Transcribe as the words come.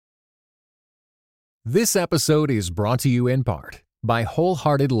This episode is brought to you in part by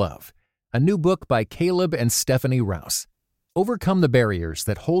Wholehearted Love, a new book by Caleb and Stephanie Rouse. Overcome the barriers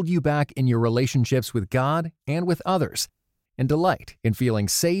that hold you back in your relationships with God and with others, and delight in feeling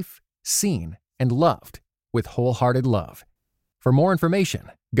safe, seen, and loved with Wholehearted Love. For more information,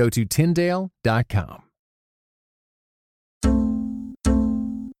 go to Tyndale.com.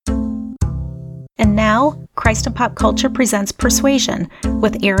 And now, Christ in Pop Culture presents Persuasion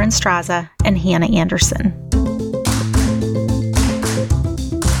with Aaron Straza and Hannah Anderson.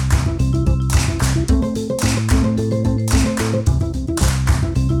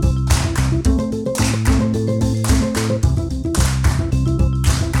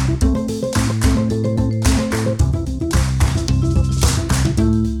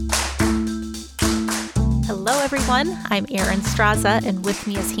 Everyone, I'm Aaron Straza, and with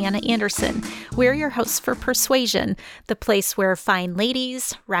me is Hannah Anderson. We're your hosts for Persuasion, the place where fine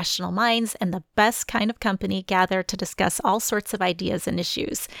ladies, rational minds, and the best kind of company gather to discuss all sorts of ideas and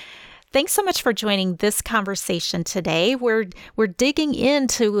issues. Thanks so much for joining this conversation today. We're digging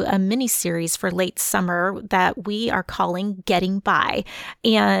into a mini-series for late summer that we are calling Getting By.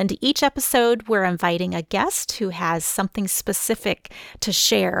 And each episode, we're inviting a guest who has something specific to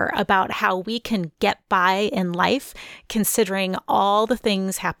share about how we can get by in life, considering all the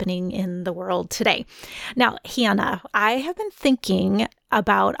things happening in the world today. Now, Hannah, I have been thinking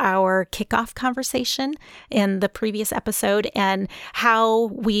about our kickoff conversation in the previous episode and how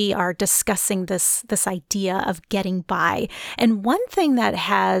we are discussing this idea of getting by. And one thing that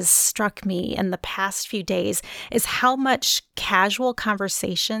has struck me in the past few days is how much casual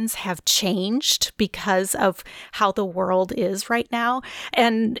conversations have changed because of how the world is right now.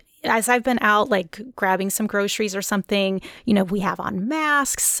 And as I've been out, like grabbing some groceries or something, we have on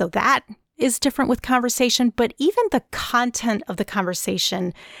masks, so that is different with conversation, but even the content of the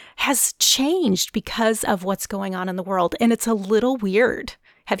conversation has changed because of what's going on in the world. And it's a little weird.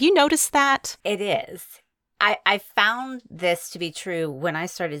 Have you noticed that? It is. I found this to be true when I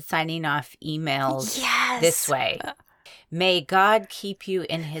started signing off emails this way. May God keep you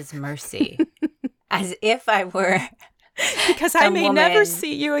in his mercy. As if I were because I may never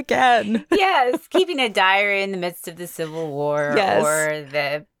see you again. Yes, keeping a diary in the midst of the Civil War or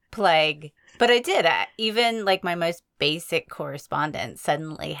the plague. But I did. Even like my most basic correspondence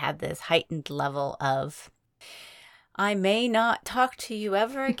suddenly had this heightened level of, I may not talk to you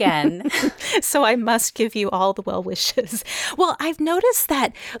ever again. So I must give you all the well wishes. Well, I've noticed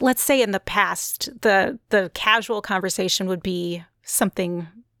that, let's say in the past, the casual conversation would be something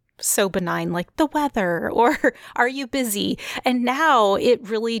so benign like the weather or are you busy? And now it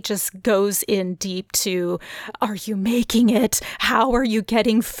really just goes in deep to, are you making it? How are you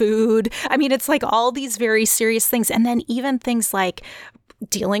getting food? I mean, it's like all these very serious things. And then even things like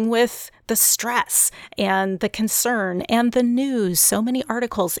dealing with the stress and the concern and the news, so many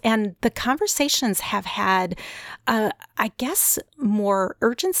articles. And the conversations have had, I guess, more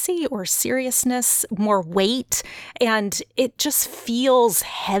urgency or seriousness, more weight. And it just feels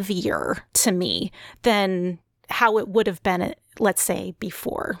heavier to me than how it would have been, let's say,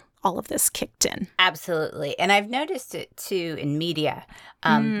 before all of this kicked in. Absolutely. And I've noticed it too in media.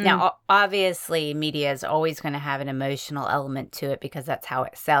 Now, obviously, media is always going to have an emotional element to it because that's how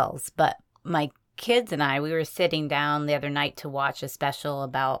it sells. But my kids and we were sitting down the other night to watch a special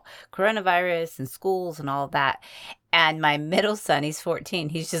about coronavirus and schools and all that. And my middle son, he's 14.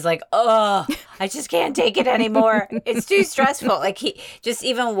 He's just like, oh, I just can't take it anymore. It's too stressful. Like he just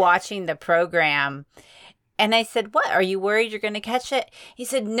even watching the program. And I said, what? Are you worried you're going to catch it? He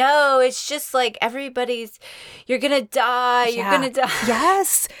said, no, it's just like you're going to die. You're going to die.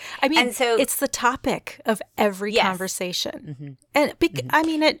 Yes. I mean, and so, it's the topic of every conversation. And I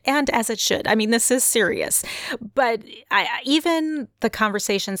mean, and as it should. I mean, this is serious. But even the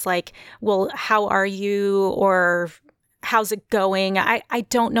conversations like, well, how are you? Or how's it going? I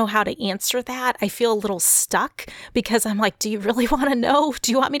don't know how to answer that. I feel a little stuck because I'm like, do you really want to know?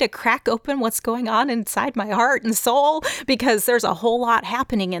 Do you want me to crack open what's going on inside my heart and soul? Because there's a whole lot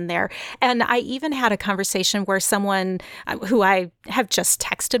happening in there. And I even had a conversation where someone who I have just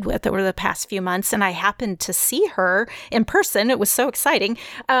texted with over the past few months, and I happened to see her in person. It was so exciting.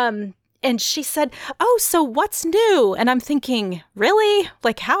 And she said, oh, so what's new? And I'm thinking, really?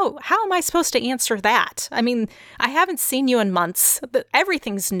 Like, how am I supposed to answer that? I mean, I haven't seen you in months.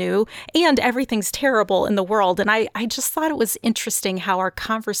 Everything's new and everything's terrible in the world. And I just thought it was interesting how our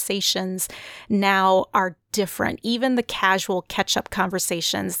conversations now are different. Even the casual catch-up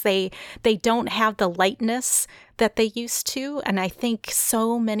conversations, they don't have the lightness that they used to. And I think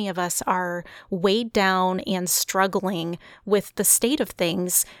so many of us are weighed down and struggling with the state of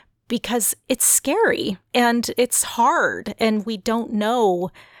things because it's scary and it's hard and we don't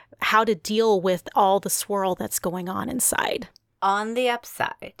know how to deal with all the swirl that's going on inside. On the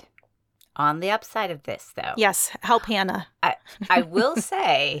upside of this, though. Yes, help Hannah. I will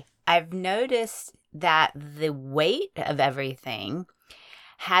say I've noticed that the weight of everything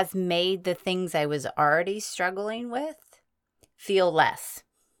has made the things I was already struggling with feel less.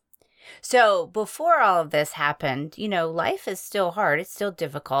 So before all of this happened, life is still hard. It's still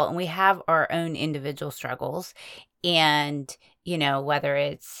difficult. And we have our own individual struggles. And, whether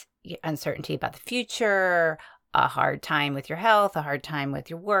it's uncertainty about the future, a hard time with your health, a hard time with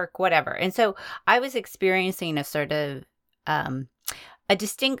your work, whatever. And so I was experiencing a sort of a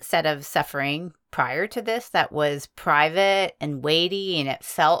distinct set of suffering prior to this that was private and weighty, and it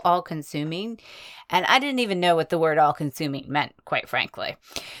felt all-consuming. And I didn't even know what the word all-consuming meant, quite frankly.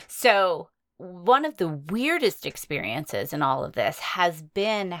 So one of the weirdest experiences in all of this has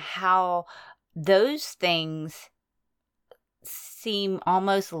been how those things seem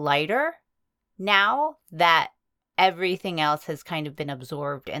almost lighter now that everything else has kind of been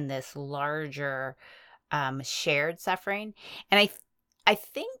absorbed in this larger shared suffering. And I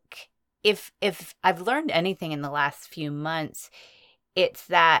think if I've learned anything in the last few months, it's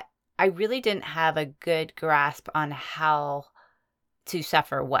that I really didn't have a good grasp on how to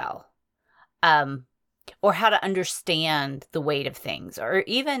suffer well, or how to understand the weight of things, or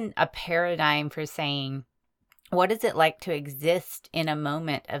even a paradigm for saying, what is it like to exist in a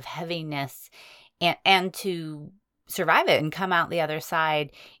moment of heaviness and to survive it and come out the other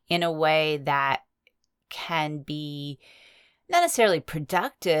side in a way that can be not necessarily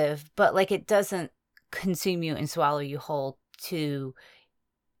productive, but like it doesn't consume you and swallow you whole to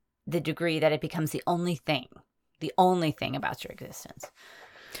the degree that it becomes the only thing about your existence.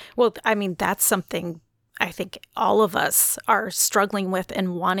 Well, I mean, that's something I think all of us are struggling with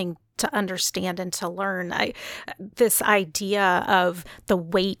and wanting to understand and to learn. This idea of the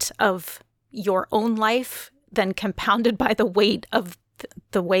weight of your own life, then compounded by the weight of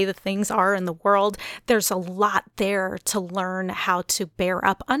the way the things are in the world, there's a lot there to learn how to bear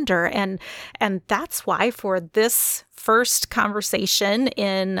up under. And that's why for this first conversation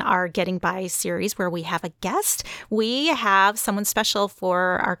in our Getting By series, where we have a guest, we have someone special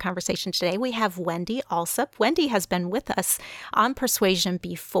for our conversation today. We have Wendy Alsup. Wendy has been with us on Persuasion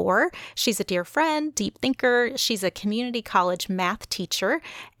before. She's a dear friend, deep thinker. She's a community college math teacher,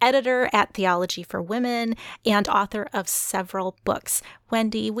 editor at Theology for Women, and author of several books.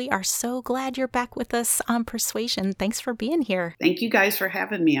 Wendy, we are so glad you're back with us on Persuasion. Thanks for being here. Thank you guys for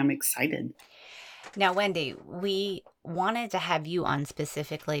having me. I'm excited. Now, Wendy, we wanted to have you on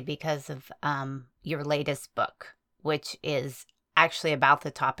specifically because of your latest book, which is actually about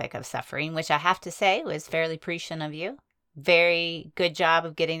the topic of suffering, which I have to say was fairly prescient of you. Very good job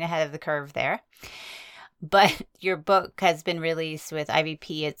of getting ahead of the curve there. But your book has been released with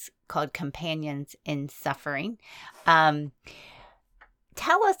IVP. It's called Companions in Suffering.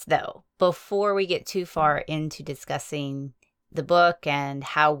 Tell us, though, before we get too far into discussing the book and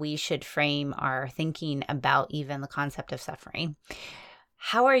how we should frame our thinking about even the concept of suffering,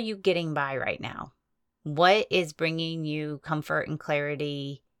 how are you getting by right now? What is bringing you comfort and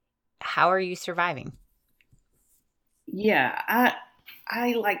clarity? How are you surviving? Yeah,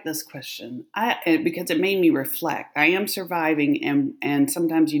 I like this question because it made me reflect. I am surviving, and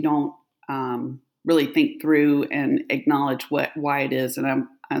sometimes you don't really think through and acknowledge why it is. And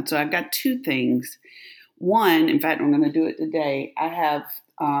so I've got two things. One, in fact, I'm going to do it today. I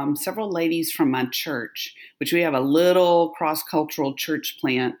have several ladies from my church, which we have a little cross-cultural church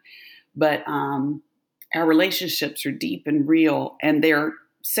plant, but our relationships are deep and real, and they're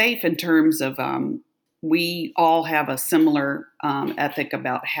safe in terms of we all have a similar ethic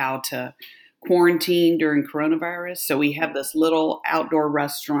about how to quarantine during coronavirus. So we have this little outdoor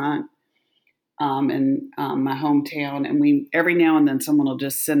restaurant in my hometown, and we every now and then someone will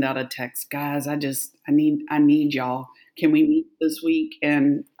just send out a text, guys, I need y'all. Can we meet this week?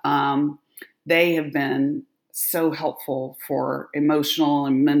 And they have been so helpful for emotional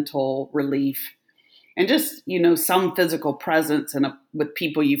and mental relief, and just some physical presence and with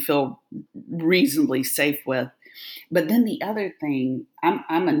people you feel reasonably safe with. But then the other thing,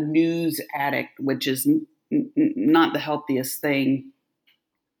 I'm a news addict, which is not the healthiest thing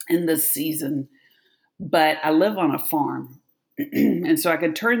in this season, but I live on a farm. And so I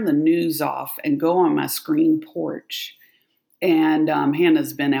could turn the news off and go on my screen porch. And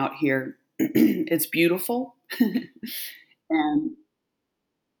Hannah's been out here. It's beautiful. And,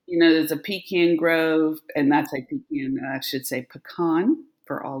 there's a pecan grove, and that's a pecan, I should say pecan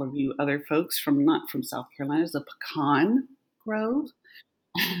for all of you other folks not from South Carolina. It's a pecan grove.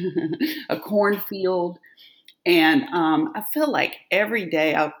 a cornfield. And I feel like every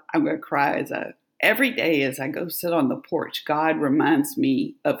day I'm going to cry every day as I go sit on the porch, God reminds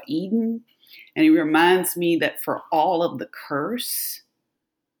me of Eden. And he reminds me that for all of the curse,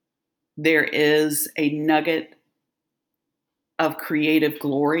 there is a nugget of creative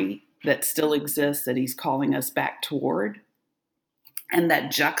glory that still exists that he's calling us back toward. And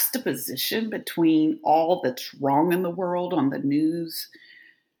that juxtaposition between all that's wrong in the world on the news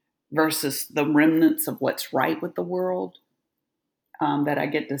versus the remnants of what's right with the world that I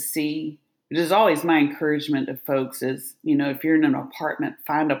get to see. It is always my encouragement to folks is, if you're in an apartment,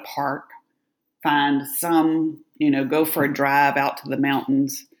 find a park, find go for a drive out to the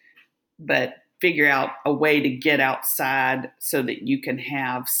mountains, but figure out a way to get outside so that you can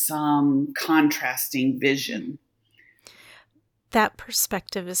have some contrasting vision. That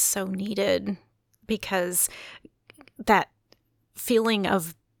perspective is so needed, because that feeling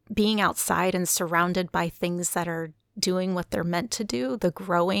of being outside and surrounded by things that are doing what they're meant to do, the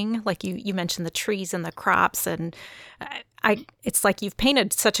growing, like you mentioned the trees and the crops, and it's like you've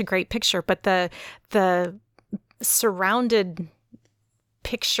painted such a great picture, but the surrounded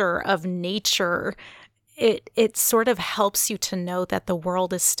picture of nature, it sort of helps you to know that the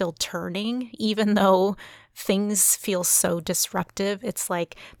world is still turning, even though things feel so disruptive. It's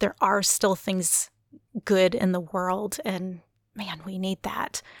like there are still things good in the world, and man, we need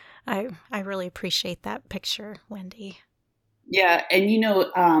that. I really appreciate that picture, Wendy. Yeah, and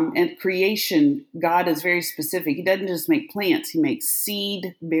in creation, God is very specific. He doesn't just make plants; He makes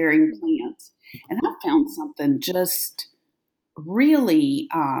seed-bearing plants. And I found something just really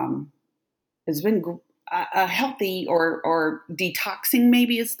has been a healthy or detoxing,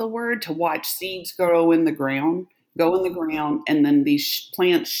 maybe is the word, to watch seeds go in the ground, and then these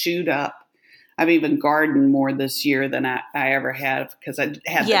plants shoot up. I've even gardened more this year than I ever have, because I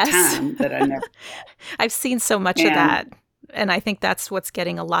had the time that I never had. I've seen so much of that. And I think that's what's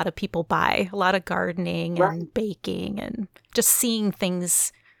getting a lot of people by, a lot of gardening and baking and just seeing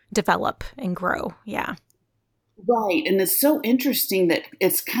things develop and grow. Yeah. Right. And it's so interesting that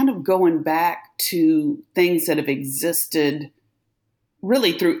it's kind of going back to things that have existed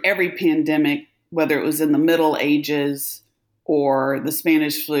really through every pandemic, whether it was in the Middle Ages or the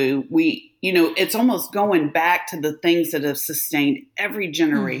Spanish flu. It's almost going back to the things that have sustained every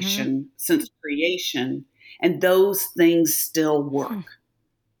generation since creation. And those things still work.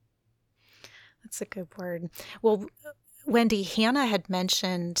 That's a good word. Well, Wendy, Hannah had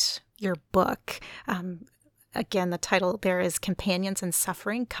mentioned your book. Again, the title there is Companions in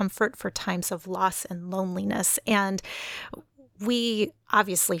Suffering, Comfort for Times of Loss and Loneliness. And we,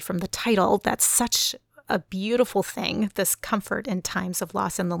 obviously, from the title, that's such a beautiful thing, this comfort in times of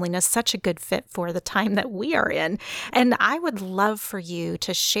loss and loneliness, such a good fit for the time that we are in. And I would love for you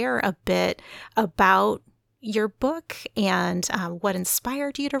to share a bit about your book and what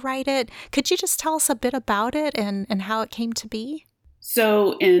inspired you to write it. Could you just tell us a bit about it and how it came to be?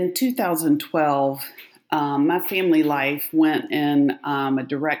 So in 2012, my family life went in a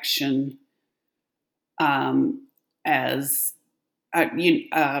direction as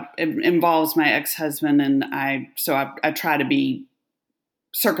it involves my ex-husband, and I try to be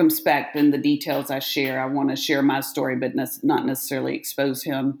circumspect in the details I share. I want to share my story, but not necessarily expose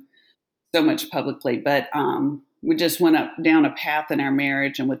him so much publicly. But we just went down a path in our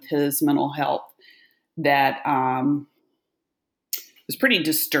marriage and with his mental health that was pretty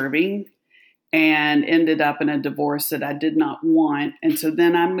disturbing, and ended up in a divorce that I did not want. And so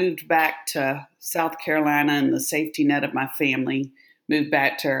then I moved back to South Carolina in the safety net of my family, moved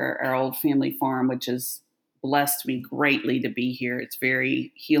back to our old family farm, which has blessed me greatly to be here. It's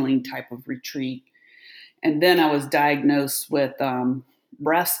very healing type of retreat. And then I was diagnosed with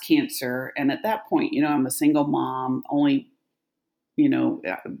breast cancer. And at that point, I'm a single mom, only,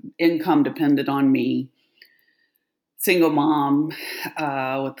 income depended on me. Single mom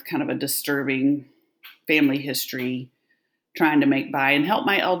with kind of a disturbing family history, trying to make by and help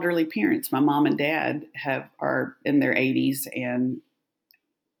my elderly parents. My mom and dad are in their 80s. And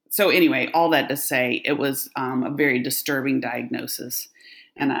so anyway, all that to say, it was a very disturbing diagnosis.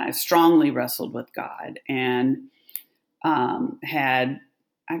 And I strongly wrestled with God and had,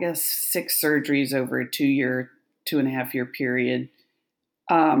 I guess, 6 surgeries over a 2.5 year period.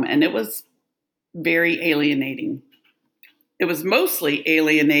 And it was very alienating. It was mostly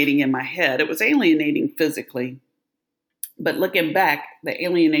alienating in my head. It was alienating physically. But looking back, the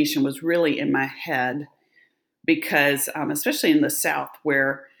alienation was really in my head because, especially in the South,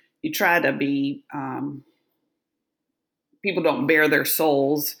 where you try to be, people don't bare their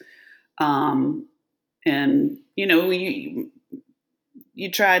souls. And, you you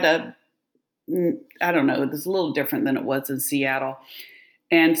try to, I don't know, it's a little different than it was in Seattle.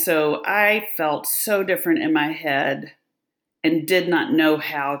 And so I felt so different in my head and did not know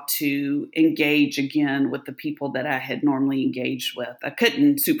how to engage again with the people that I had normally engaged with. I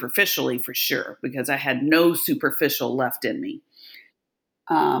couldn't superficially, for sure, because I had no superficial left in me.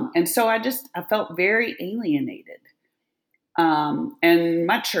 And so I felt very alienated. And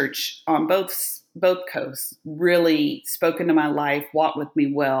my church on both coasts really spoke into my life, walked with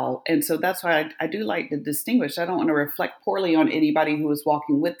me well. And so that's why I do like to distinguish. I don't want to reflect poorly on anybody who was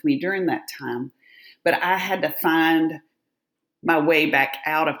walking with me during that time, but I had to find my way back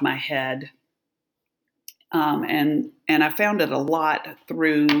out of my head. And I found it a lot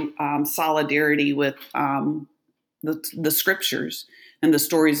through solidarity with the scriptures and the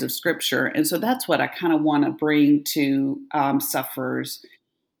stories of scripture. And so that's what I kind of want to bring to sufferers,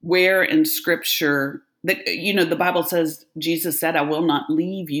 where in scripture, the Bible says, Jesus said, I will not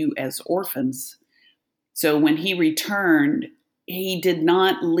leave you as orphans. So when he returned, he did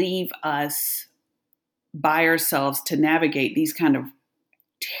not leave us by ourselves to navigate these kind of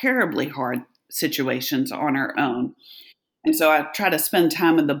terribly hard situations on our own. And so I try to spend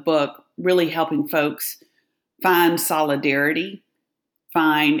time in the book really helping folks find solidarity,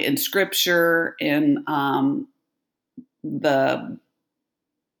 find in scripture, in the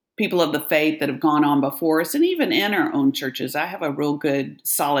people of the faith that have gone on before us, and even in our own churches. I have a real good,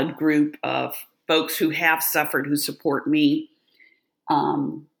 solid group of folks who have suffered, who support me.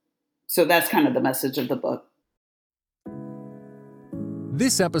 So that's kind of the message of the book.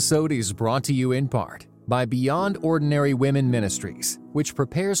 This episode is brought to you in part by Beyond Ordinary Women Ministries, which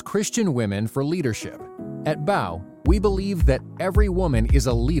prepares Christian women for leadership. At BOW, we believe that every woman is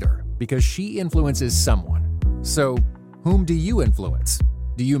a leader because she influences someone. So, whom do you influence?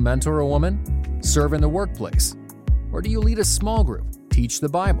 Do you mentor a woman? Serve in the workplace? Or do you lead a small group, teach the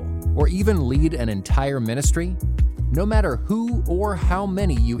Bible, or even lead an entire ministry? No matter who or how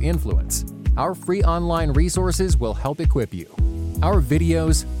many you influence, our free online resources will help equip you. Our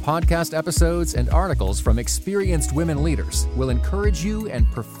videos, podcast episodes, and articles from experienced women leaders will encourage you and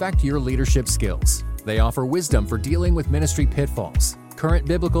perfect your leadership skills. They offer wisdom for dealing with ministry pitfalls, current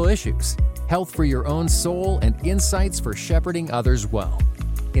biblical issues, health for your own soul, and insights for shepherding others well.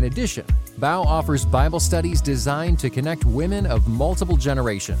 In addition, BOW offers Bible studies designed to connect women of multiple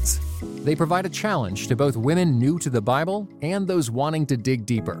generations. They provide a challenge to both women new to the Bible and those wanting to dig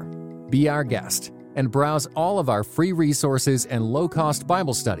deeper. Be our guest and browse all of our free resources and low-cost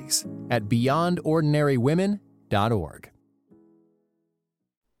Bible studies at beyondordinarywomen.org.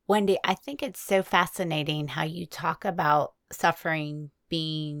 Wendy, I think it's so fascinating how you talk about suffering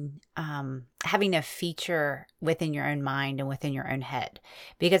being, having a feature within your own mind and within your own head.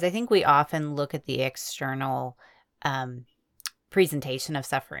 Because I think we often look at the external presentation of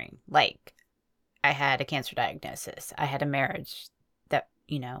suffering. Like, I had a cancer diagnosis. I had a marriage that,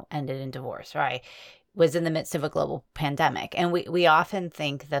 ended in divorce, or I was in the midst of a global pandemic. And we often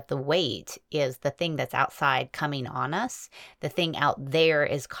think that the weight is the thing that's outside coming on us. The thing out there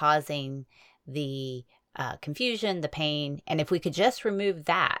is causing the confusion, the pain. And if we could just remove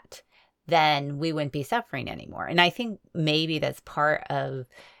that, then we wouldn't be suffering anymore. And I think maybe that's part of,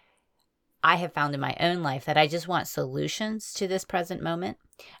 I have found in my own life that I just want solutions to this present moment.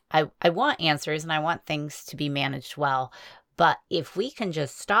 I want answers and I want things to be managed well. But if we can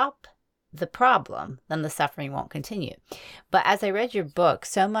just stop the problem, then the suffering won't continue. But as I read your book,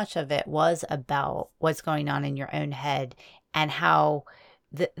 so much of it was about what's going on in your own head and how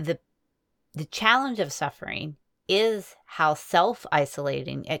the challenge of suffering is how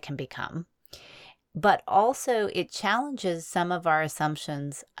self-isolating it can become. But also it challenges some of our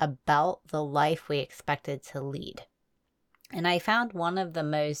assumptions about the life we expected to lead. And I found one of the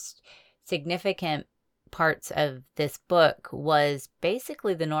most significant parts of this book was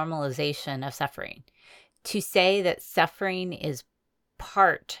basically the normalization of suffering. To say that suffering is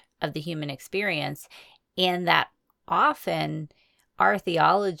part of the human experience, and that often our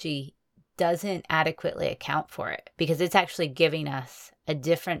theology doesn't adequately account for it, because it's actually giving us a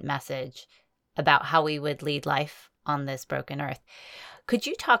different message about how we would lead life on this broken earth. Could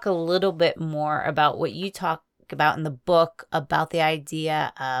you talk a little bit more about what you talk about in the book about the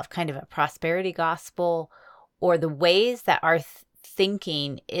idea of kind of a prosperity gospel, or the ways that our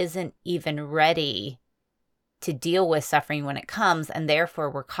thinking isn't even ready to deal with suffering when it comes, and therefore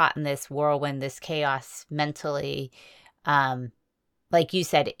we're caught in this whirlwind, this chaos mentally, like you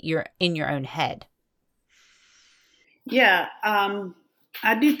said, you're in your own head. Yeah,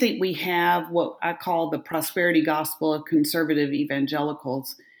 I do think we have what I call the prosperity gospel of conservative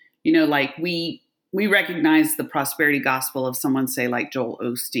evangelicals. Like we we recognize the prosperity gospel of someone, say, like Joel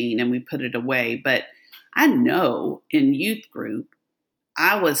Osteen, and we put it away. But I know in youth group,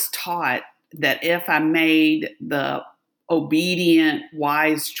 I was taught that if I made the obedient,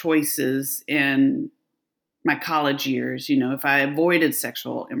 wise choices in my college years, if I avoided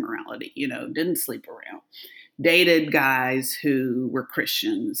sexual immorality, didn't sleep around, dated guys who were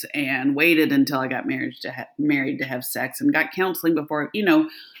Christians, and waited until I got married to have sex, and got counseling before,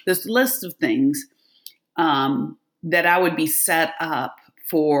 this list of things, that I would be set up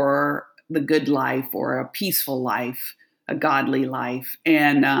for the good life, or a peaceful life, a godly life.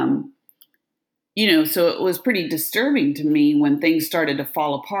 And, so it was pretty disturbing to me when things started to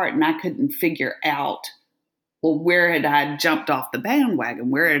fall apart and I couldn't figure out, well, where had I jumped off the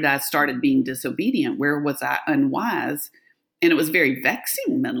bandwagon? Where had I started being disobedient? Where was I unwise? And it was very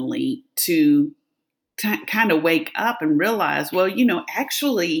vexing mentally to kind of wake up and realize, well,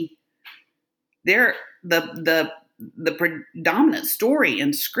 actually, the predominant story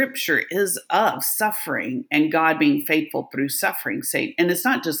in Scripture is of suffering and God being faithful through suffering. And it's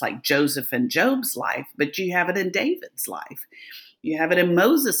not just like Joseph and Job's life, but you have it in David's life. You have it in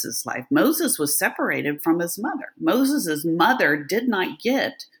Moses' life. Moses was separated from his mother. Moses' mother did not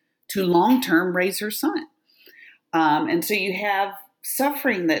get to long-term raise her son. And so you have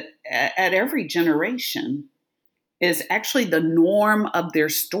suffering that at every generation is actually the norm of their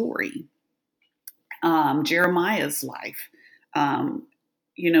story. Jeremiah's life,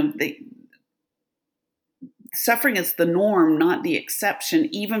 suffering is the norm, not the exception,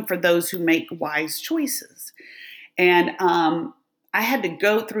 even for those who make wise choices. And I had to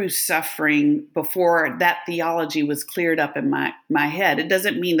go through suffering before that theology was cleared up in my head. It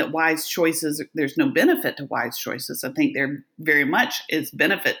doesn't mean that wise choices, there's no benefit to wise choices. I think there very much is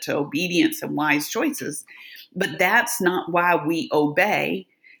benefit to obedience and wise choices, but that's not why we obey.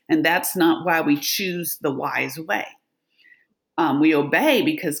 And that's not why we choose the wise way. We obey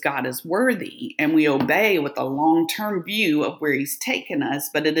because God is worthy, and we obey with a long-term view of where He's taken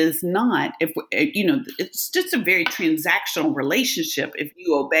us. But it is not, it's just a very transactional relationship. If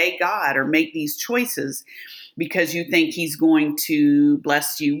you obey God or make these choices because you think He's going to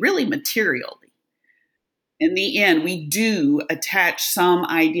bless you really materially. In the end, we do attach some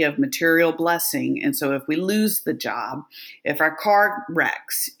idea of material blessing. And so if we lose the job, if our car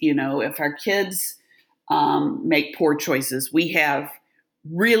wrecks, if our kids make poor choices, we have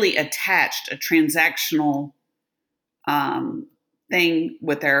really attached a transactional thing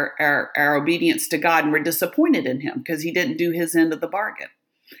with our obedience to God, and we're disappointed in Him because He didn't do His end of the bargain.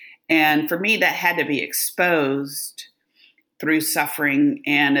 And for me, that had to be exposed through suffering.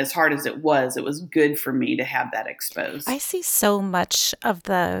 And as hard as it was good for me to have that exposed. I see so much of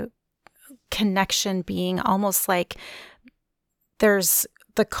the connection being almost like there's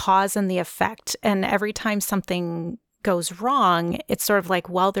the cause and the effect. And every time something goes wrong, it's sort of like,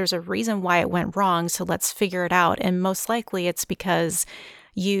 well, there's a reason why it went wrong, so let's figure it out. And most likely it's because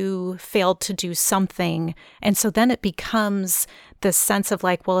you failed to do something. And so then it becomes this sense of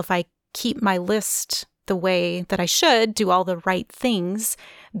like, well, if I keep my list the way that I should, do all the right things,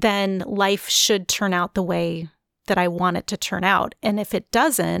 then life should turn out the way that I want it to turn out. And if it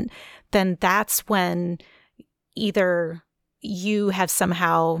doesn't, then that's when either you have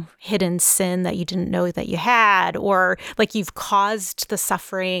somehow hidden sin that you didn't know that you had, or like you've caused the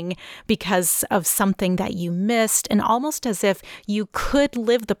suffering because of something that you missed, and almost as if you could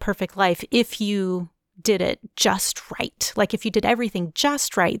live the perfect life if you did it just right. Like if you did everything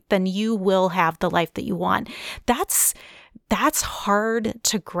just right, then you will have the life that you want. That's hard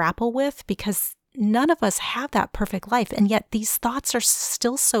to grapple with because none of us have that perfect life. And yet these thoughts are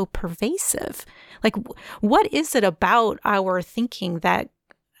still so pervasive. Like, what is it about our thinking that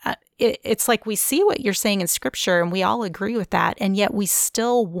it's like we see what you're saying in Scripture and we all agree with that. And yet we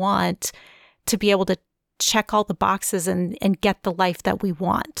still want to be able to check all the boxes and get the life that we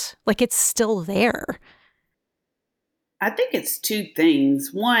want. Like it's still there. I think it's two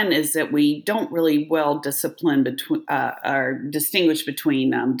things. One is that we don't really well discipline or distinguish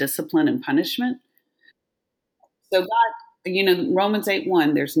between discipline and punishment. So God, Romans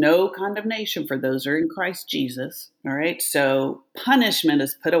 8:1, there's no condemnation for those who are in Christ Jesus. All right. So punishment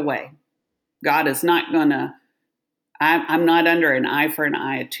is put away. God is not I'm not under an eye for an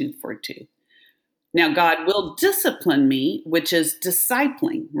eye, a tooth for a tooth. Now, God will discipline me, which is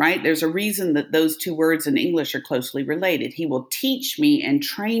discipling, right? There's a reason that those two words in English are closely related. He will teach me and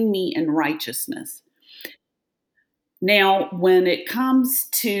train me in righteousness. Now, when it comes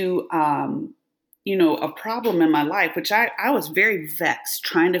to, a problem in my life, which I was very vexed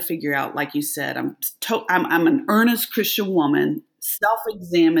trying to figure out, like you said, I'm an earnest Christian woman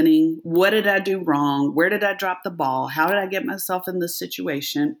self-examining. What did I do wrong? Where did I drop the ball? How did I get myself in this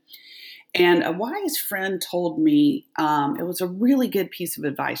situation? And a wise friend told me, it was a really good piece of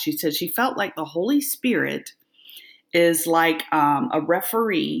advice. She said she felt like the Holy Spirit is like a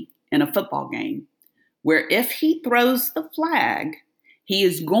referee in a football game, where if he throws the flag, he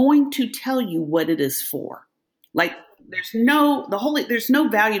is going to tell you what it is for. Like there's no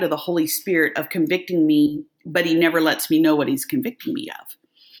value to the Holy Spirit of convicting me, but he never lets me know what he's convicting me of.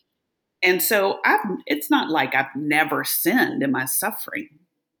 And so it's not like I've never sinned in my suffering,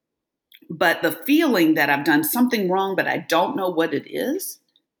 but the feeling that I've done something wrong, but I don't know what it is,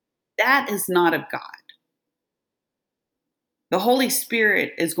 that is not of God. The Holy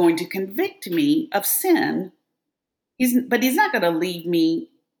Spirit is going to convict me of sin. But he's not going to leave me.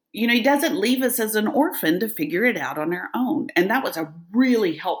 He doesn't leave us as an orphan to figure it out on our own. And that was a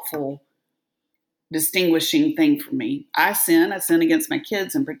really helpful distinguishing thing for me. I sin against my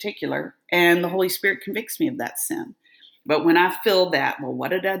kids in particular, and the Holy Spirit convicts me of that sin. But when I feel that, well,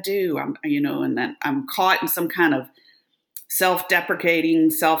 what did I do? And then I'm caught in some kind of self-deprecating,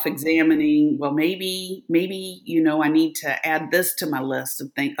 self-examining. Well, maybe, I need to add this to my list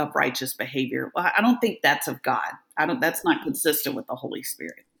of righteous behavior. Well, I don't think that's of God. That's not consistent with the Holy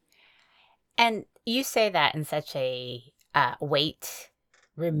Spirit. And you say that in such a weight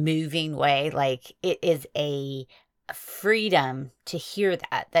removing way. Like, it is a freedom to hear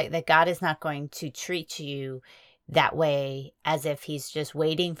that God is not going to treat you that way as if he's just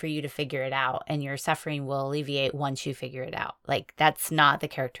waiting for you to figure it out and your suffering will alleviate once you figure it out. Like, that's not the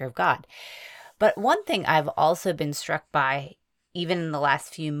character of God. But one thing I've also been struck by, even in the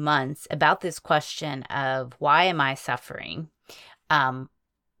last few months, about this question of why am I suffering?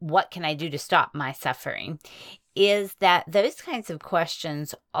 What can I do to stop my suffering? Is that those kinds of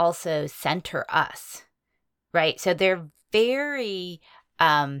questions also center us, right? So they're very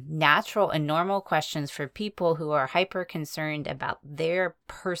natural and normal questions for people who are hyper concerned about their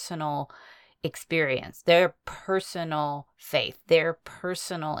personal experience, their personal faith, their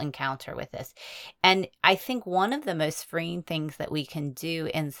personal encounter with this. And I think one of the most freeing things that we can do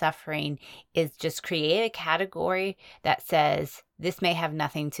in suffering is just create a category that says, this may have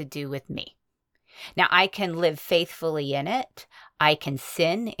nothing to do with me. Now, I can live faithfully in it. I can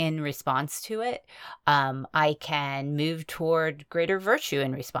sin in response to it. I can move toward greater virtue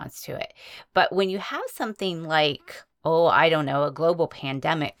in response to it. But when you have something like, I don't know, a global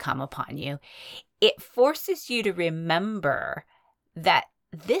pandemic come upon you, it forces you to remember that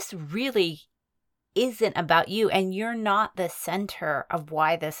this really isn't about you and you're not the center of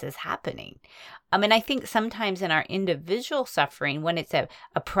why this is happening. I think sometimes in our individual suffering, when it's a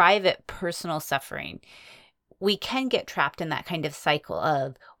private, personal suffering, we can get trapped in that kind of cycle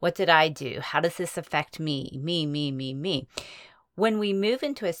of, what did I do? How does this affect me? Me. When we move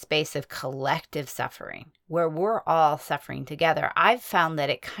into a space of collective suffering, where we're all suffering together, I've found that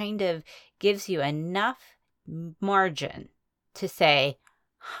it kind of gives you enough margin to say,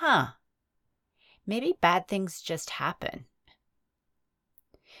 maybe bad things just happen.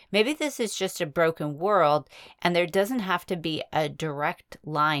 Maybe this is just a broken world, and there doesn't have to be a direct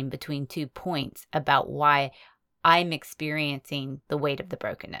line between 2 points about why I'm experiencing the weight of the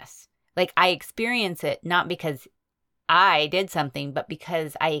brokenness. Like, I experience it not because I did something, but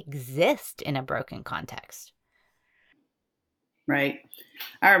because I exist in a broken context. Right.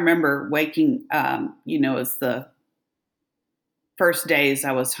 I remember waking, as the first days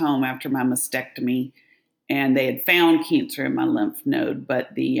I was home after my mastectomy, and they had found cancer in my lymph node,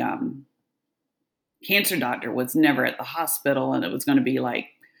 but the cancer doctor was never at the hospital, and it was going to be like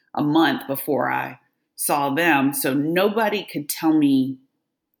a month before I saw them. So nobody could tell me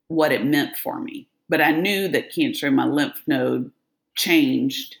what it meant for me. But I knew that cancer in my lymph node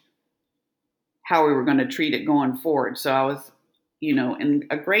changed how we were going to treat it going forward. So I was, in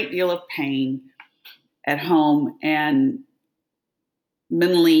a great deal of pain at home and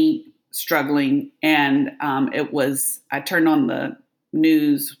mentally struggling. And I turned on the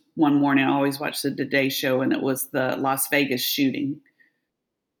news one morning. I always watch the Today Show, and it was the Las Vegas shooting.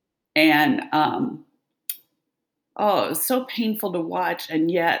 And, it was so painful to watch.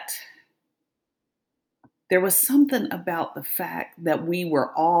 And yet there was something about the fact that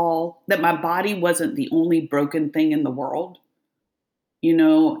that my body wasn't the only broken thing in the world,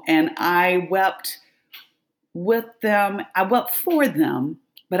 and I wept with them. I wept for them,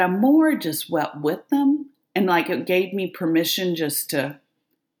 but I more just wept with them. And like, it gave me permission just to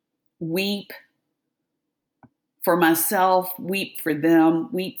weep for myself, weep for them,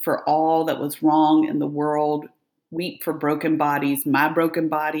 weep for all that was wrong in the world, weep for broken bodies, my broken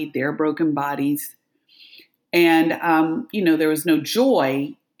body, their broken bodies. And, there was no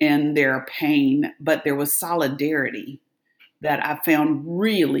joy in their pain, but there was solidarity that I found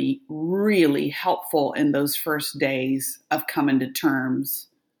really, really helpful in those first days of coming to terms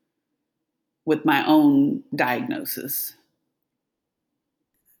with my own diagnosis.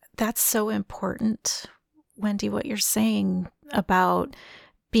 That's so important, Wendy, what you're saying about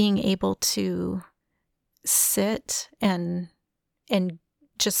being able to sit and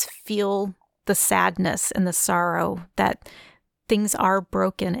just feel the sadness and the sorrow that things are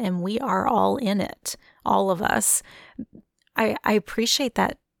broken and we are all in it, all of us. I appreciate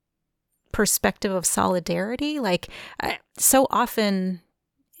that perspective of solidarity. Like, so often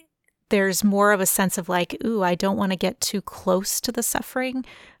there's more of a sense of like, ooh, I don't want to get too close to the suffering.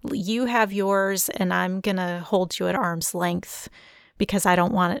 You have yours and I'm going to hold you at arm's length because I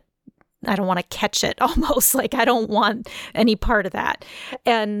don't want to catch it almost. Like, I don't want any part of that.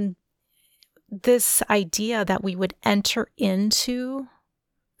 And this idea that we would enter into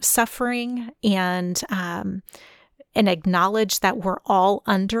suffering and acknowledge that we're all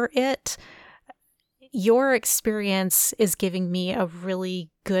under it. Your experience is giving me a really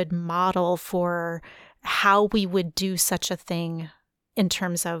good model for how we would do such a thing in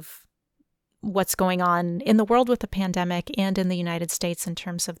terms of what's going on in the world with the pandemic and in the United States in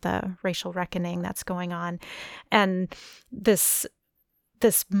terms of the racial reckoning that's going on. And this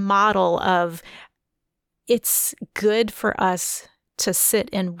model of it's good for us to sit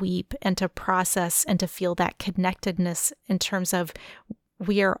and weep and to process and to feel that connectedness in terms of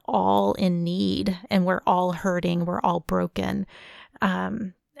we are all in need and we're all hurting, we're all broken.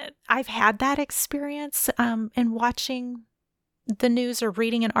 I've had that experience in watching the news or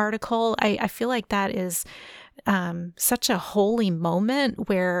reading an article. I feel like that is such a holy moment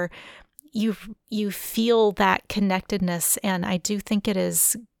where you feel that connectedness, and I do think it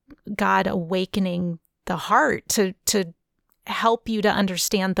is God awakening the heart to help you to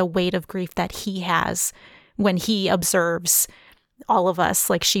understand the weight of grief that He has when He observes all of us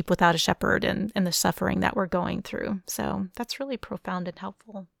like sheep without a shepherd and the suffering that we're going through. So that's really profound and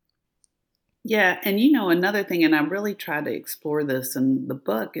helpful. Yeah. And, another thing, and I really try to explore this in the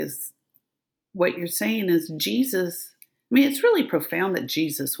book, is what you're saying is Jesus. I mean, it's really profound that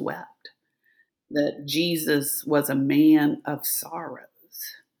Jesus wept, that Jesus was a man of sorrows.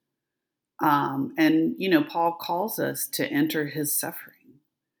 And, Paul calls us to enter his suffering.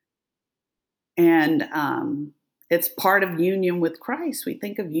 And it's part of union with Christ. We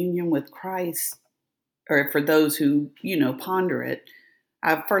think of union with Christ, or for those who, ponder it,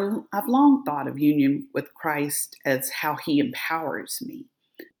 I've long thought of union with Christ as how he empowers me.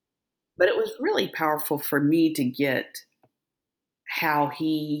 But it was really powerful for me to get how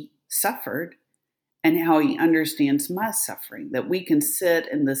he suffered and how he understands my suffering, that we can sit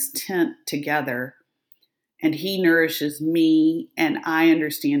in this tent together and he nourishes me and I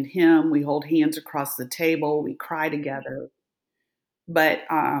understand him. We hold hands across the table, we cry together. But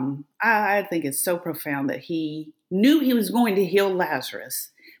I think it's so profound that he knew he was going to heal Lazarus,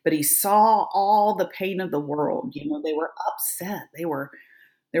 but he saw all the pain of the world. They were upset.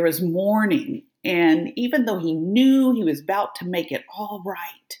 There was mourning. And even though he knew he was about to make it all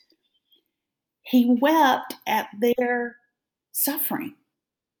right, he wept at their suffering.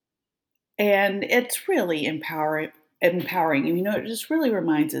 And it's really empowering. It just really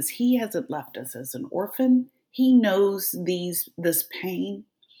reminds us he hasn't left us as an orphan. He knows this pain,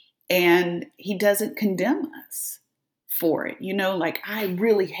 and he doesn't condemn us for it. Like, I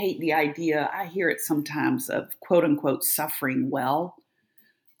really hate the idea, I hear it sometimes, of quote unquote suffering well,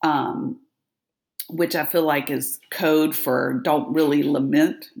 which I feel like is code for don't really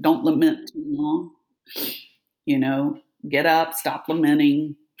lament. Don't lament too long. Get up, stop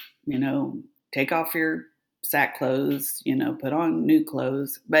lamenting, take off your sack clothes, put on new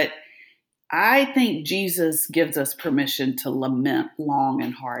clothes. But I think Jesus gives us permission to lament long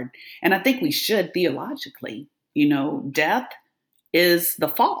and hard. And I think we should theologically. Death is the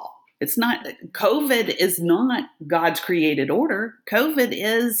fall. It's not, COVID is not God's created order. COVID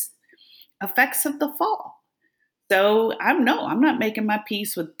is effects of the fall. So I'm not making my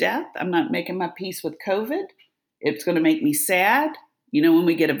peace with death. I'm not making my peace with COVID. It's going to make me sad. When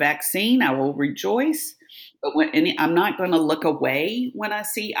we get a vaccine, I will rejoice. But I'm not going to look away when I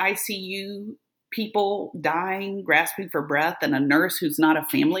see ICU people dying, grasping for breath, and a nurse who's not a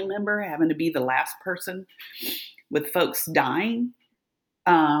family member having to be the last person with folks dying.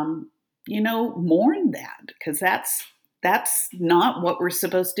 Mourn that, because that's not what we're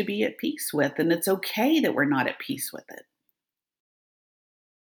supposed to be at peace with. And it's okay that we're not at peace with it.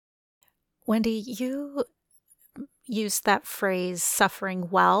 Wendy, you used that phrase suffering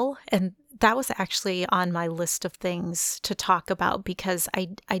well, and that was actually on my list of things to talk about, because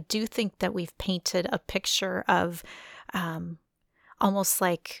I do think that we've painted a picture of almost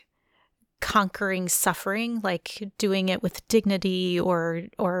like conquering suffering, like doing it with dignity, or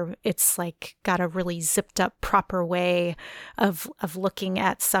it's like got a really zipped up proper way of looking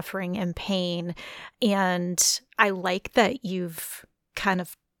at suffering and pain. And I like that you've kind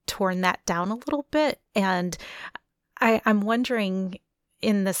of torn that down a little bit. And I'm wondering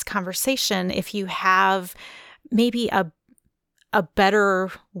in this conversation if you have maybe a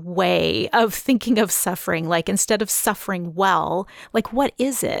better way of thinking of suffering, like instead of suffering well, like what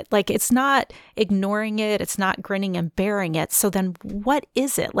is it? Like it's not ignoring it, it's not grinning and bearing it. So then what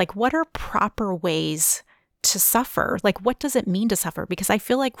is it? Like what are proper ways to suffer? Like what does it mean to suffer? Because I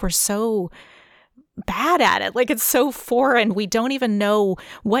feel like we're so bad at it. Like it's so foreign. We don't even know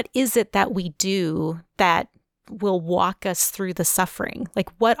what is it that we do that will walk us through the suffering. Like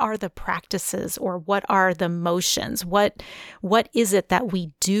what are the practices, or what are the motions? What is it that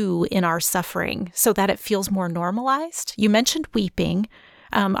we do in our suffering so that it feels more normalized? You mentioned weeping.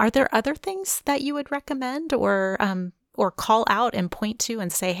 Are there other things that you would recommend, or call out and point to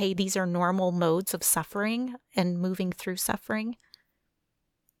and say, hey, these are normal modes of suffering and moving through suffering?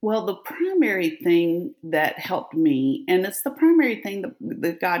 Well, the primary thing that helped me, and it's the primary thing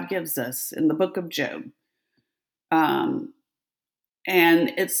that God gives us in the book of Job, and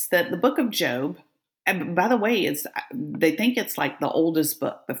it's that the book of Job, and by the way, they think it's like the oldest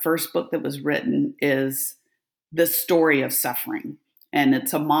book. The first book that was written is the story of suffering. And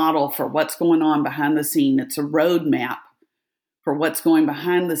it's a model for what's going on behind the scene. It's a roadmap for what's going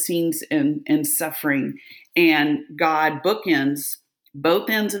behind the scenes in suffering. And God bookends both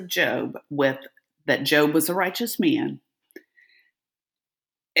ends of Job with that Job was a righteous man.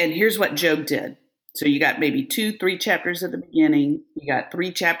 And here's what Job did. So you got maybe 2-3 chapters at the beginning, you got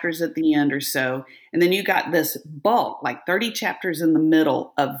 3 chapters at the end or so, and then you got this bulk, like 30 chapters in the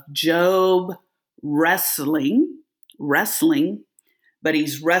middle of Job wrestling, but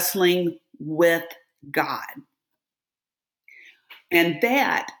he's wrestling with God. And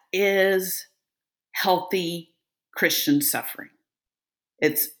that is healthy Christian suffering.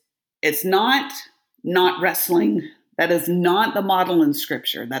 It's not wrestling. That is not the model in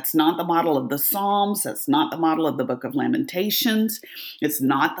Scripture. That's not the model of the Psalms. That's not the model of the book of Lamentations. It's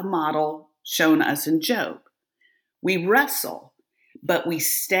not the model shown us in Job. We wrestle, but we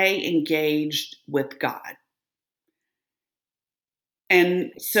stay engaged with God.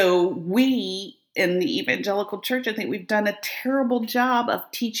 And so we, in the evangelical church, I think we've done a terrible job of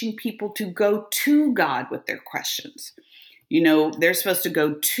teaching people to go to God with their questions. You know, they're supposed to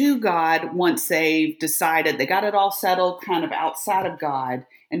go to God once they've decided they got it all settled kind of outside of God,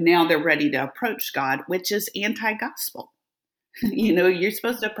 and now they're ready to approach God, which is anti-gospel. You know, you're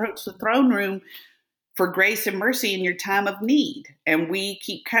supposed to approach the throne room for grace and mercy in your time of need. And we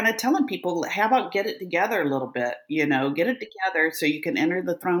keep kind of telling people, how about get it together a little bit, you know, get it together so you can enter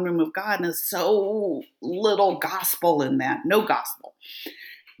the throne room of God. And there's so little gospel in that, no gospel.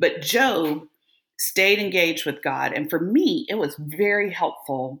 But Job stayed engaged with God. And for me, it was very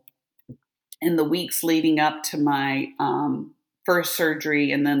helpful in the weeks leading up to my first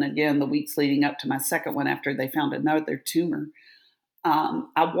surgery. And then again, the weeks leading up to my second one after they found another tumor.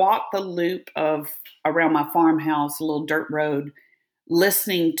 I walked the loop of around my farmhouse, a little dirt road,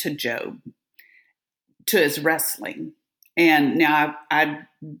 listening to Job, to his wrestling. And now I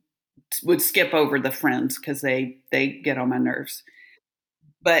would skip over the friends because they get on my nerves.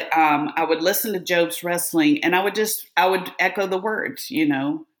 But I would listen to Job's wrestling, and I would echo the words, you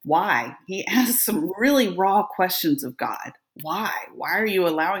know, why? He asks some really raw questions of God. Why? Why are you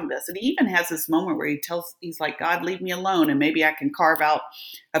allowing this? And he even has this moment where he's like, God, leave me alone, and maybe I can carve out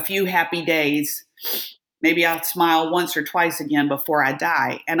a few happy days. Maybe I'll smile once or twice again before I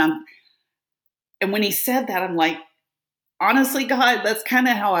die. And when he said that, I'm like, honestly, God, that's kind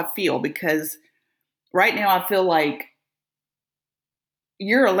of how I feel, because right now I feel like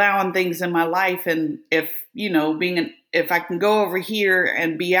you're allowing things in my life. And if, you know, if I can go over here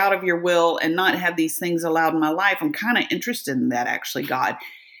and be out of your will and not have these things allowed in my life, I'm kind of interested in that, actually, God.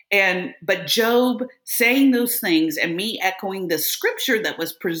 But Job saying those things and me echoing the scripture that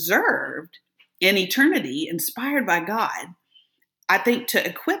was preserved in eternity, inspired by God, I think to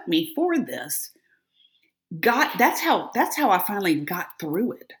equip me for this, God, that's how I finally got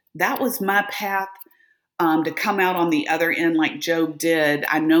through it. That was my path. To come out on the other end like Job did.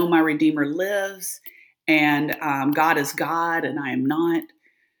 I know my Redeemer lives, and God is God and I am not.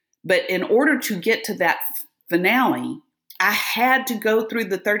 But in order to get to that finale, I had to go through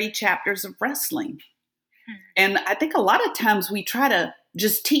the 30 chapters of wrestling. And I think a lot of times we try to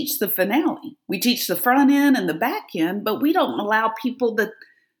just teach the finale. We teach the front end and the back end, but we don't allow people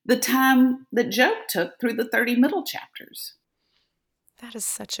the time that Job took through the 30 middle chapters. That is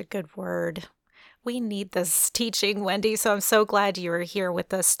such a good word. We need this teaching, Wendy, so I'm so glad you are here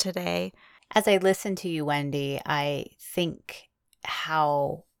with us today. As I listen to you, Wendy, I think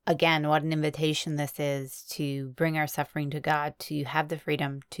how, again, what an invitation this is to bring our suffering to God, to have the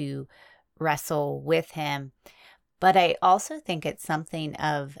freedom to wrestle with Him. But I also think it's something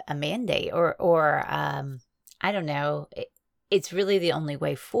of a mandate or I don't know, it's really the only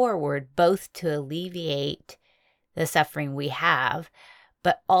way forward, both to alleviate the suffering we have,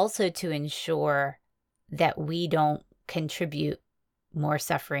 but also to ensure that we don't contribute more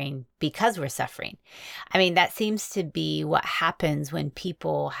suffering because we're suffering. I mean, that seems to be what happens when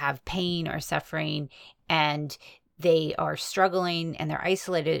people have pain or suffering and they are struggling and they're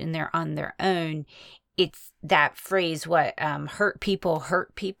isolated and they're on their own. It's that phrase, hurt people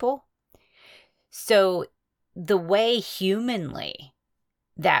hurt people. So the way humanly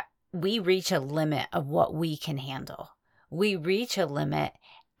that we reach a limit of what we can handle, we reach a limit,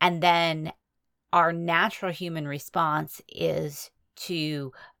 and then our natural human response is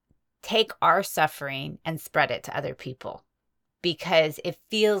to take our suffering and spread it to other people because it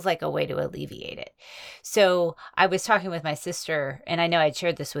feels like a way to alleviate it. So I was talking with my sister, and I know I'd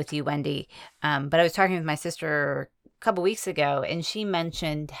shared this with you, Wendy, but I was talking with my sister a couple weeks ago, and she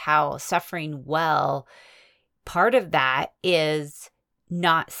mentioned how suffering well, part of that is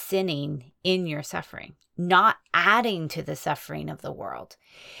not sinning in your suffering, not adding to the suffering of the world.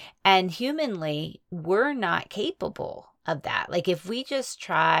 And humanly, we're not capable of that. Like if we just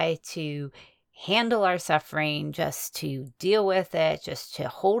try to handle our suffering, just to deal with it, just to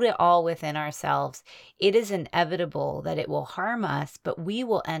hold it all within ourselves, it is inevitable that it will harm us, but we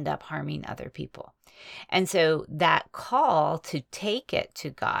will end up harming other people. And so that call to take it to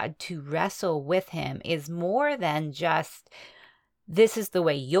God, to wrestle with Him, is more than just, this is the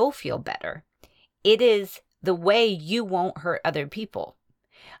way you'll feel better. It is the way you won't hurt other people.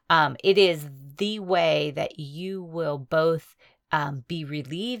 It is the way that you will both be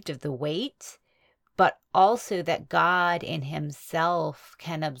relieved of the weight, but also that God in Himself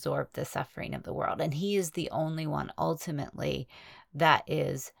can absorb the suffering of the world. And He is the only one ultimately that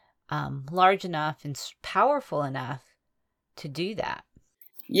is large enough and powerful enough to do that.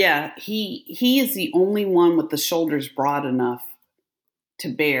 Yeah, he is the only one with the shoulders broad enough to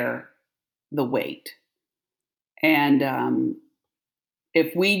bear the weight. And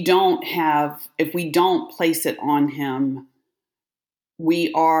if we don't place it on Him,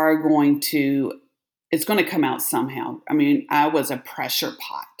 it's going to come out somehow. I mean, I was a pressure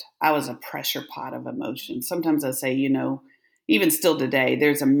pot. Of emotions. Sometimes I say, even still today,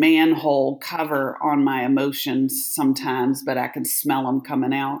 there's a manhole cover on my emotions sometimes, but I can smell them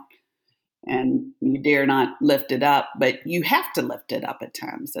coming out. And you dare not lift it up, but you have to lift it up at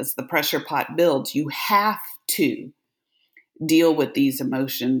times. As the pressure pot builds, you have to deal with these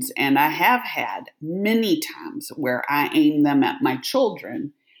emotions. And I have had many times where I aim them at my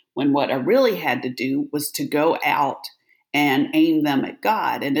children when what I really had to do was to go out and aim them at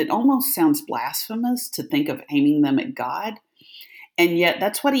God. And it almost sounds blasphemous to think of aiming them at God. And yet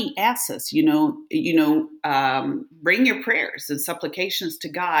that's what He asks us, bring your prayers and supplications to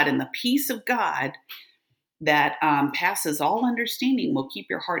God, and the peace of God that passes all understanding will keep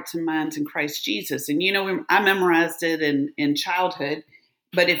your hearts and minds in Christ Jesus. And, I memorized it in childhood,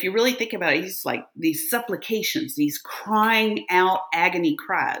 but if you really think about it, it's like these supplications, these crying out agony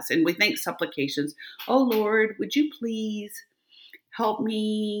cries. And we think supplications, oh Lord, would you please help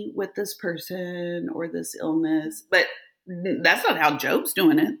me with this person or this illness? But that's not how Job's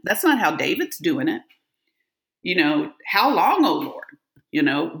doing it. That's not how David's doing it. How long, oh Lord?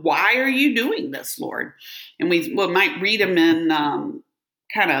 Why are you doing this, Lord? And we might read them in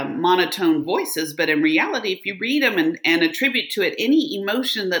kind of monotone voices, but in reality, if you read them and attribute to it any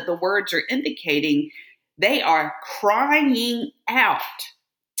emotion that the words are indicating, they are crying out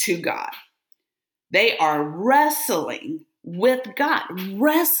to God. They are wrestling with God.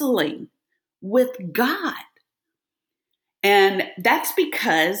 And that's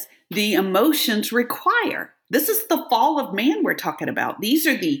because the emotions require. This is the fall of man we're talking about. These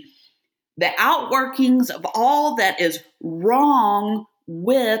are the outworkings of all that is wrong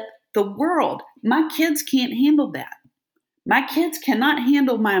with the world. My kids can't handle that. My kids cannot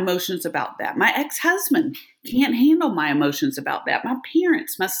handle my emotions about that. My ex-husband can't handle my emotions about that. My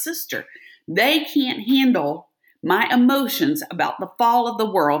parents, my sister, they can't handle my emotions about the fall of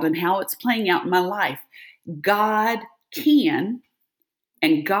the world and how it's playing out in my life. God can,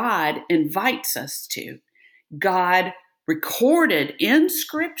 and God invites us to. God recorded in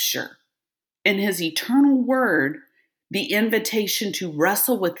Scripture, in his eternal word, the invitation to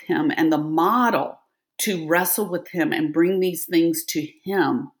wrestle with him and the model to wrestle with him and bring these things to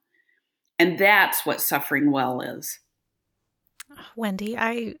him. And that's what suffering well is. Wendy,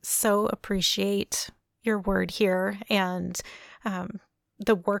 I so appreciate your word here and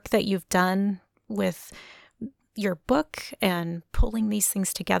the work that you've done with your book and pulling these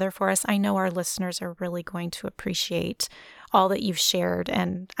things together for us. I know our listeners are really going to appreciate all that you've shared,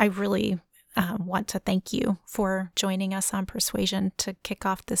 and I really want to thank you for joining us on Persuasion to kick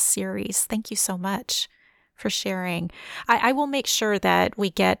off this series. Thank you so much for sharing. I will make sure that we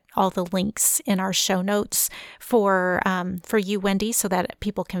get all the links in our show notes for you, Wendy, so that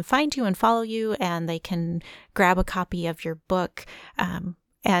people can find you and follow you, and they can grab a copy of your book.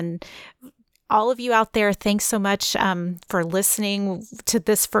 And all of you out there, thanks so much for listening to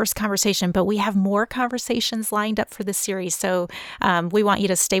this first conversation. But we have more conversations lined up for this series, so we want you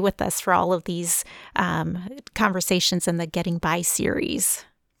to stay with us for all of these conversations in the Getting By series.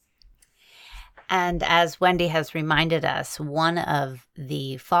 And as Wendy has reminded us, one of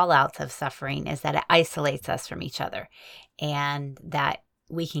the fallouts of suffering is that it isolates us from each other, and that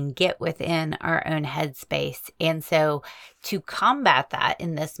we can get within our own headspace. And so to combat that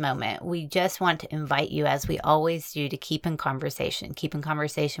in this moment, we just want to invite you, as we always do, to keep in conversation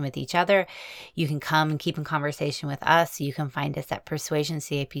with each other. You can come and keep in conversation with us. You can find us at Persuasion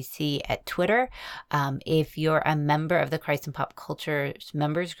CAPC at Twitter. If you're a member of the Christ and Pop Culture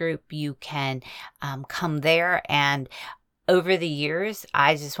members group, you can come there. And over the years,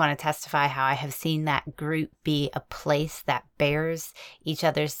 I just want to testify how I have seen that group be a place that bears each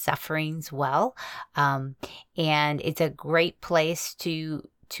other's sufferings well. And it's a great place to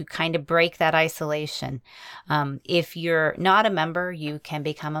kind of break that isolation. If you're not a member, you can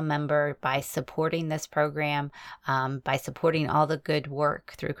become a member by supporting this program, by supporting all the good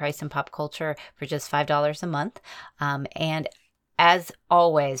work through Christ and Pop Culture for just $5 a month. And as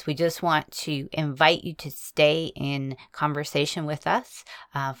always, we just want to invite you to stay in conversation with us.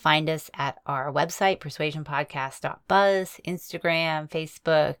 Find us at our website, persuasionpodcast.buzz, Instagram,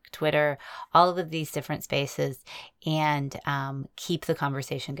 Facebook, Twitter, all of these different spaces, and keep the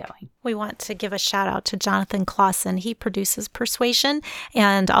conversation going. We want to give a shout out to Jonathan Clausen. He produces Persuasion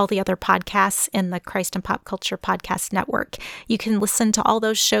and all the other podcasts in the Christ and Pop Culture Podcast Network. You can listen to all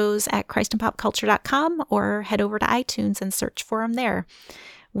those shows at christandpopculture.com or head over to iTunes and search for them there.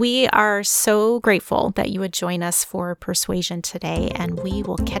 We are so grateful that you would join us for Persuasion today, and we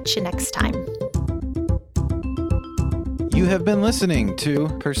will catch you next time. You have been listening to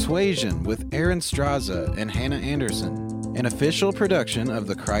Persuasion with Aaron Straza and Hannah Anderson, an official production of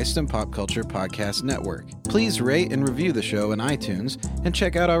the Christ and Pop Culture Podcast Network. Please rate and review the show in iTunes and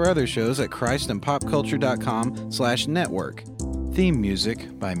check out our other shows at christandpopculture.com/network. Theme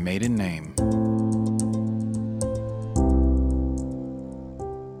music by Maiden Name.